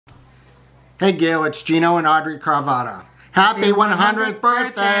Hey Gail, it's Geno and Audrey Carvotta. Happy 100th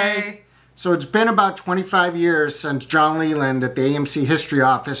birthday! So it's been about 25 years since John Leland at the AMC History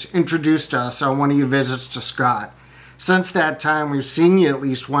Office introduced us on one of your visits to Scott. Since that time, we've seen you at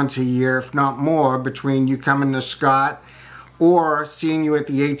least once a year, if not more, between you coming to Scott or seeing you at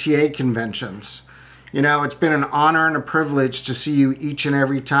the ATA conventions. You know, it's been an honor and a privilege to see you each and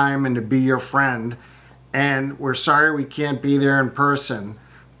every time and to be your friend. And we're sorry we can't be there in person,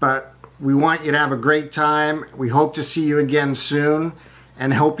 but we want you to have a great time. We hope to see you again soon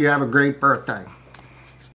and hope you have a great birthday.